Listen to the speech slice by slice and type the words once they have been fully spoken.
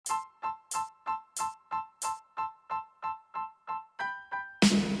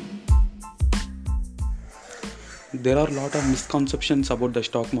There are a lot of misconceptions about the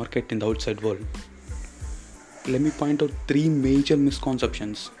stock market in the outside world. Let me point out three major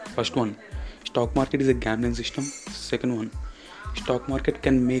misconceptions. First one, stock market is a gambling system. Second one, stock market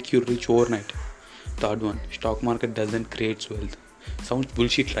can make you rich overnight. Third one, stock market doesn't create wealth. Sounds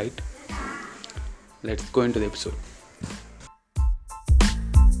bullshit, right? Let's go into the episode.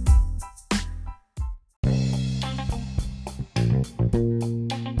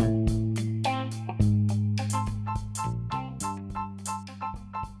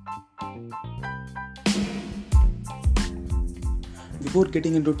 Before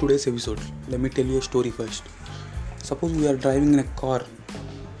getting into today's episode, let me tell you a story first. Suppose we are driving in a car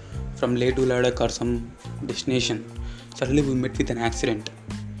from Leh to Ladakh or some destination. Suddenly we met with an accident.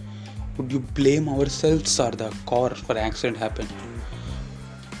 Would you blame ourselves or the car for the accident happened?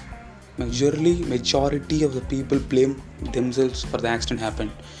 Majority of the people blame themselves for the accident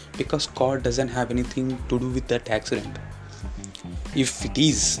happened because car doesn't have anything to do with that accident. If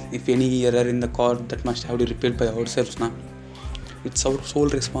any error in the car, that must have to be repaired by ourselves now. It's our sole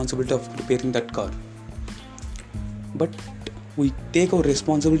responsibility of repairing that car. But we take our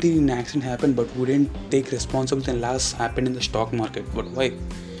responsibility in accident happened, but we didn't take responsibility and loss happened in the stock market. But why?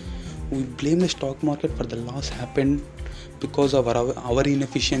 We blame the stock market for the loss happened because of our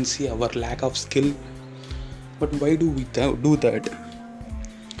inefficiency, our lack of skill. But why do we do that?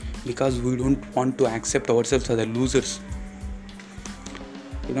 Because we don't want to accept ourselves as the losers.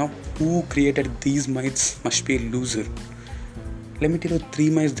 Who created these myths must be a loser. Let me tell you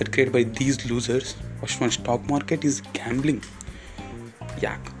three myths that created by these losers. First one, stock market is gambling.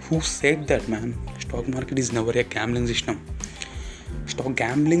 Yeah, who said that, man? Stock market is never a gambling system. Stock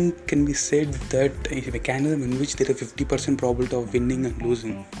gambling can be said that a mechanism in which there is a 50% probability of winning and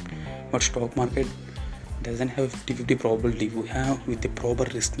losing. But stock market doesn't have 50-50 probability. We have, with the proper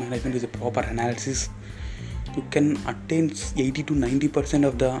risk management, with the proper analysis, you can attain 80 to 90%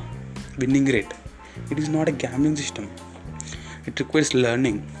 of the winning rate. It is not a gambling system. It requires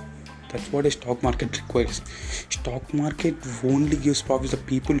learning. That's what a stock market requires. Stock market only gives profits to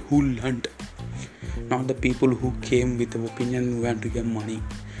people who learned, not the people who came with the opinion who want to get money.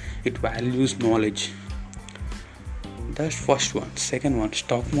 It values knowledge. That's first one. Second one,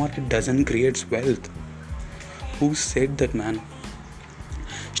 stock market doesn't create wealth. Who said that, man?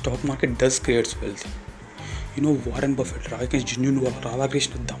 Stock market does create wealth. Warren Buffett, Rakesh Jhunjhunwala,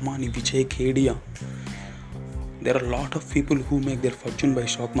 Radhakrishnan, Damani, Vijay Kedia. There are a lot of people who make their fortune by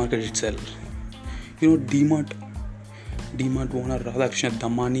stock market itself. DMart owner Radhakrishnan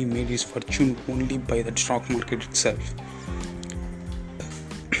Damani made his fortune only by the stock market itself.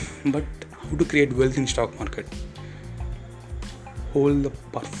 But how to create wealth in stock market? Hold the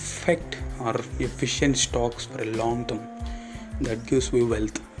perfect or efficient stocks for a long term. That gives you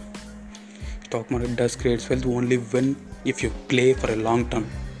wealth. Stock market does create wealth only if you play for a long term.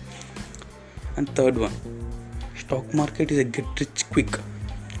 And third one, stock market is a get rich quick.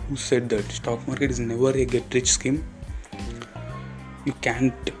 Who said that? Stock market is never a get rich scheme. You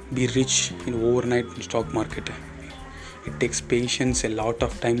can't be rich in overnight in stock market. It takes patience, a lot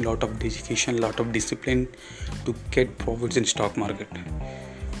of time, lot of dedication, lot of discipline to get profits in stock market.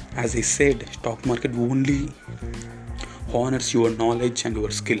 As I said, stock market only honors your knowledge and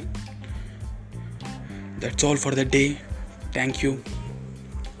your skill. That's all for the day. Thank you.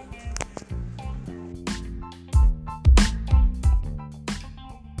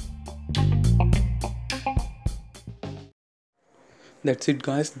 That's it,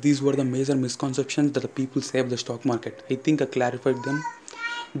 guys. These were the major misconceptions that the people say of the stock market. I think I clarified them.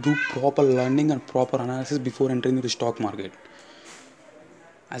 Do proper learning and proper analysis before entering the stock market.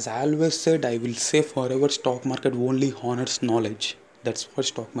 As I always said, I will say forever, stock market only honors knowledge. That's what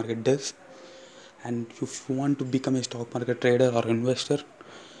stock market does. And if you want to become a stock market trader or investor,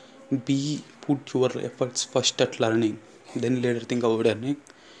 put your efforts first at learning, then later think about earning.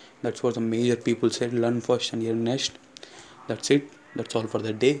 That's what the major people said. Learn first and earn next. That's it. That's all for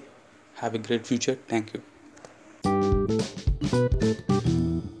the day. Have a great future. Thank you.